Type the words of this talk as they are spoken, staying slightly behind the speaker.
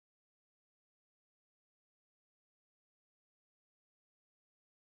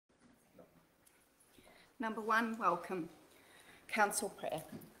Number 1, welcome. Council prayer.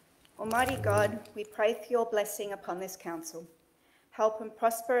 Almighty God, we pray for your blessing upon this council. Help and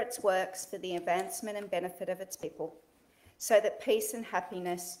prosper its works for the advancement and benefit of its people, so that peace and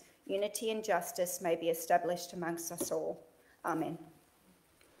happiness, unity and justice may be established amongst us all. Amen.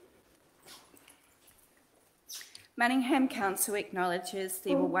 Manningham Council acknowledges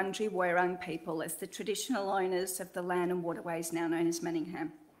the Wurundjeri Woiwurrung people as the traditional owners of the land and waterways now known as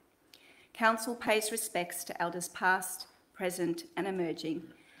Manningham. Council pays respects to elders past, present and emerging,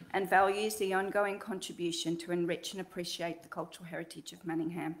 and values the ongoing contribution to enrich and appreciate the cultural heritage of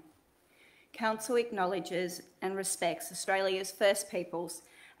Manningham. Council acknowledges and respects Australia's First Peoples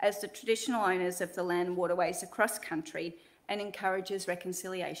as the traditional owners of the land and waterways across country and encourages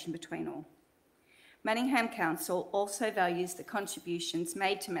reconciliation between all. Manningham Council also values the contributions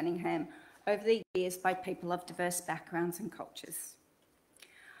made to Manningham over the years by people of diverse backgrounds and cultures.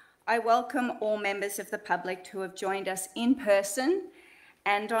 I welcome all members of the public who have joined us in person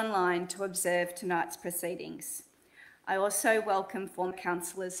and online to observe tonight's proceedings. I also welcome former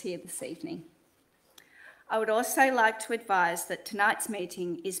councillors here this evening. I would also like to advise that tonight's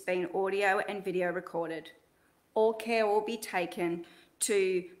meeting is being audio and video recorded. All care will be taken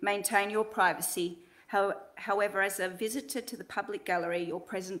to maintain your privacy. However, as a visitor to the public gallery, your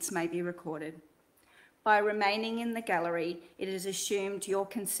presence may be recorded. By remaining in the gallery, it is assumed your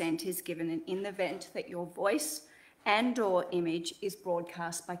consent is given in the event that your voice and/or image is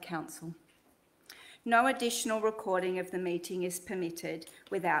broadcast by council. No additional recording of the meeting is permitted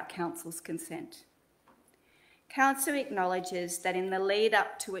without council's consent. Council acknowledges that in the lead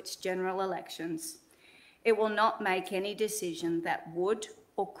up to its general elections, it will not make any decision that would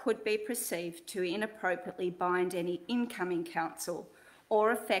or could be perceived to inappropriately bind any incoming council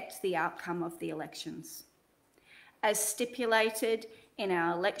or affect the outcome of the elections. As stipulated in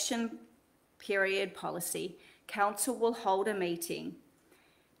our election period policy, council will hold a meeting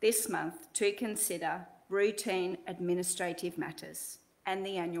this month to consider routine administrative matters and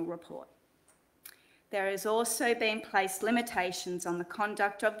the annual report. There has also been placed limitations on the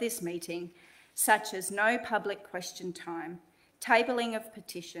conduct of this meeting, such as no public question time, tabling of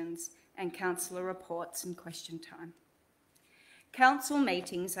petitions and councillor reports and question time. Council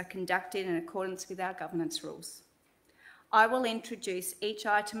meetings are conducted in accordance with our governance rules. I will introduce each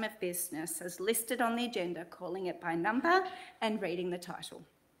item of business as listed on the agenda, calling it by number and reading the title.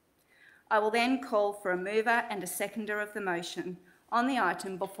 I will then call for a mover and a seconder of the motion on the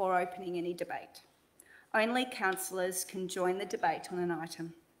item before opening any debate. Only councillors can join the debate on an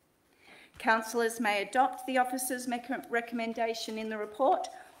item. Councillors may adopt the officer's recommendation in the report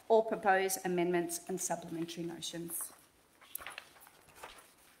or propose amendments and supplementary motions.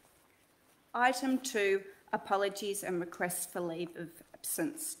 Item 2, apologies and requests for leave of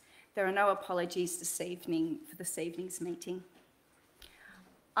absence. There are no apologies this evening for this evening's meeting.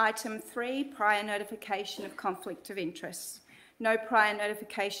 Item 3, prior notification of conflict of interest. No prior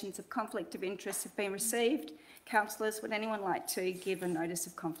notifications of conflict of interest have been received. Councillors, would anyone like to give a notice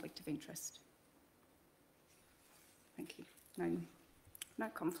of conflict of interest? Thank you. No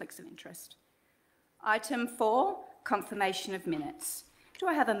conflicts of interest. Item 4, confirmation of minutes. Do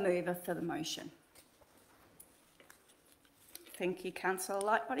I have a mover for the motion? Thank you, Councillor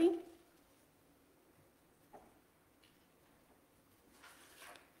Lightbody.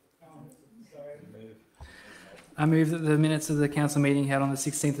 I move that the minutes of the council meeting held on the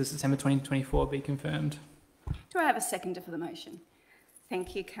 16th of September 2024 be confirmed. Do I have a seconder for the motion?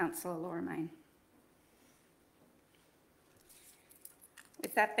 Thank you, Councillor Laura Main.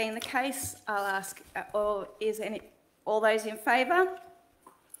 With that being the case, I'll ask, all those in favour?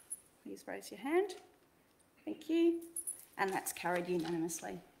 Please raise your hand. Thank you. And that's carried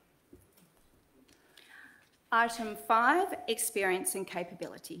unanimously. Item 5, experience and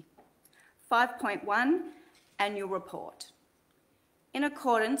capability. 5.1, annual report. In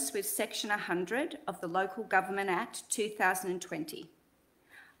accordance with Section 100 of the Local Government Act 2020,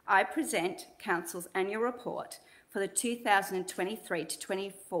 I present Council's annual report for the 2023 to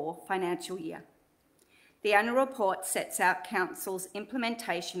 24 financial year. The annual report sets out Council's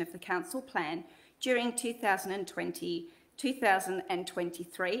implementation of the Council Plan during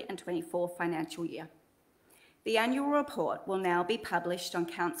 2023 and 24 financial year. The annual report will now be published on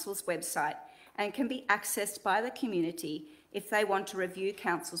Council's website and can be accessed by the community if they want to review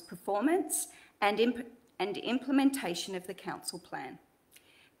Council's performance and implementation of the Council Plan.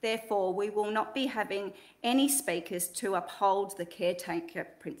 Therefore, we will not be having any speakers to uphold the caretaker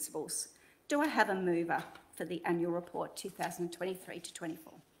principles. Do I have a mover for the annual report 2023 to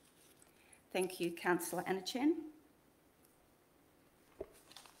 24? Thank you, Councillor Anna Chen.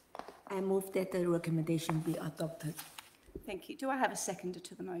 I move that the recommendation be adopted. Thank you. Do I have a seconder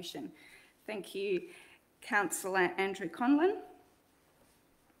to the motion? Thank you, Councillor Andrew Conlon.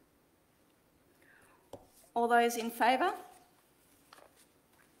 All those in favour?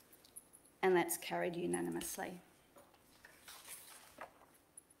 And that's carried unanimously.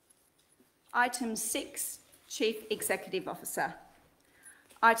 Item 6, Chief Executive Officer.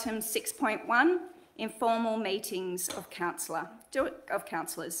 Item 6.1, informal meetings of councillors. Do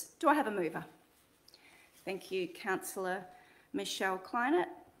I have a mover? Thank you, Councillor Michelle Kleinert.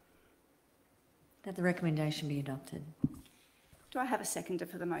 That the recommendation be adopted. Do I have a seconder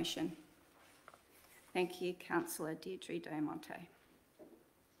for the motion? Thank you, Councillor Deirdre Del Monte.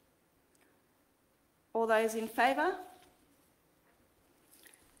 All those in favour?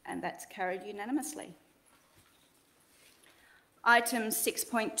 And that's carried unanimously. Item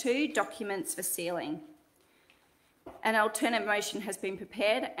 6.2, documents for sealing. An alternate motion has been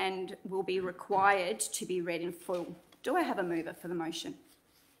prepared and will be required to be read in full. Do I have a mover for the motion?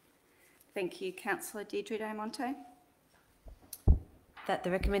 Thank you, Councillor Deirdre Del Monte. That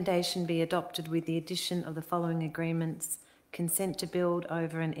the recommendation be adopted with the addition of the following agreements: consent to build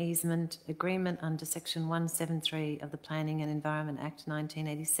over an easement agreement under Section 173 of the Planning and Environment Act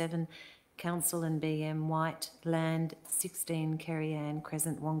 1987, Council and BM White, land 16 Kerry Ann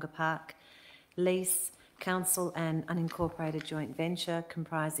Crescent, Wonga Park, lease, Council and unincorporated joint venture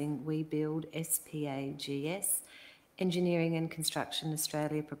comprising We Build SPAGS, Engineering and Construction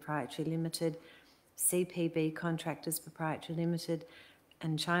Australia Proprietary Limited, CPB Contractors Proprietary Limited,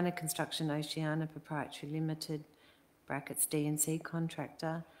 and China Construction Oceania Proprietary Limited, brackets DNC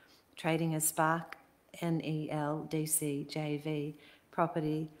Contractor, trading as Spark NEL DC JV,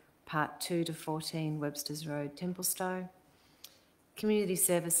 property Part 2 to 14 Websters Road, Templestowe. Community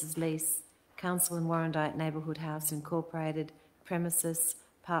Services Lease, Council and Warrandyte Neighbourhood House Incorporated, premises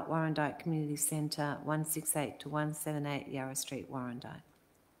Part Warrandyte Community Centre, 168 to 178 Yarra Street, Warrandyte.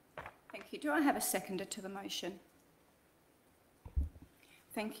 Thank you. Do I have a seconder to the motion?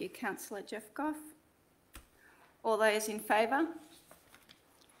 Thank you, Councillor Jeff Goff. All those in favour?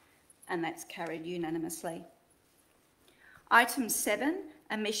 And that's carried unanimously. Item 7,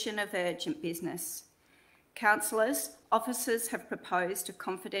 omission of urgent business. Councillors, officers have proposed a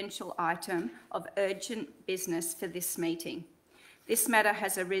confidential item of urgent business for this meeting. This matter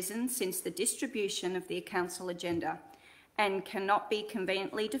has arisen since the distribution of the council agenda and cannot be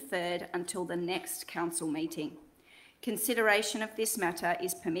conveniently deferred until the next council meeting. Consideration of this matter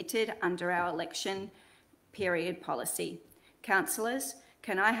is permitted under our election period policy. Councillors,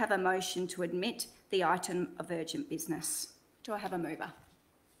 can I have a motion to admit the item of urgent business? Do I have a mover?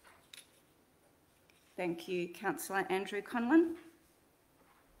 Thank you, Councillor Andrew Conlon.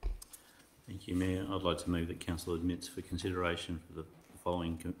 Thank you, Mayor. I'd like to move that Council admits for consideration for the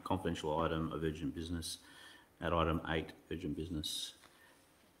following confidential item of urgent business at item 8, urgent business,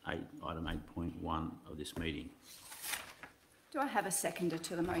 item 8.1 of this meeting. Do I have a seconder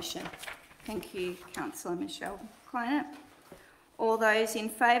to the motion? Thank you, Councillor Michelle Kleinert. All those in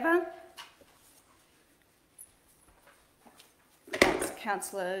favour? That's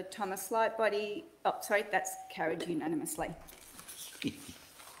Councillor Thomas Lightbody. Oh, sorry, that's carried unanimously.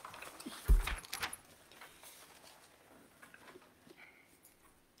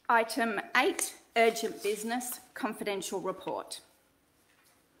 Item 8, urgent business, confidential report.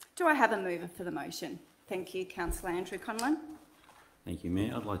 Do I have a mover for the motion? Thank you, Councillor Andrew Conlon. Thank you,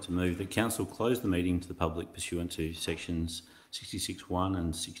 Mayor. I'd like to move that Council close the meeting to the public pursuant to sections 66(1)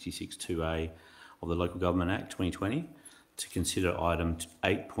 and 66(2)A of the Local Government Act 2020 to consider item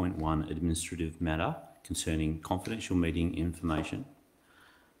 8.1 administrative matter concerning confidential meeting information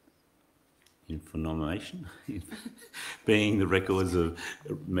being the records of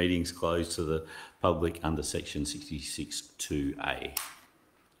meetings closed to the public under section 66(2)A.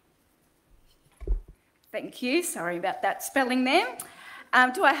 Thank you. Sorry about that spelling there.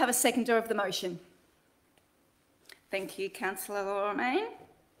 Do I have a seconder of the motion? Thank you, Councillor Laura Main.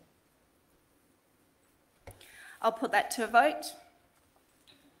 I'll put that to a vote.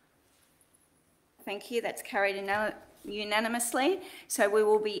 Thank you. That's carried unanimously. So we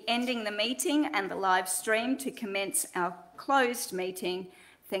will be ending the meeting and the live stream to commence our closed meeting.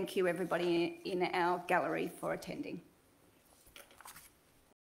 Thank you, everybody in our gallery, for attending.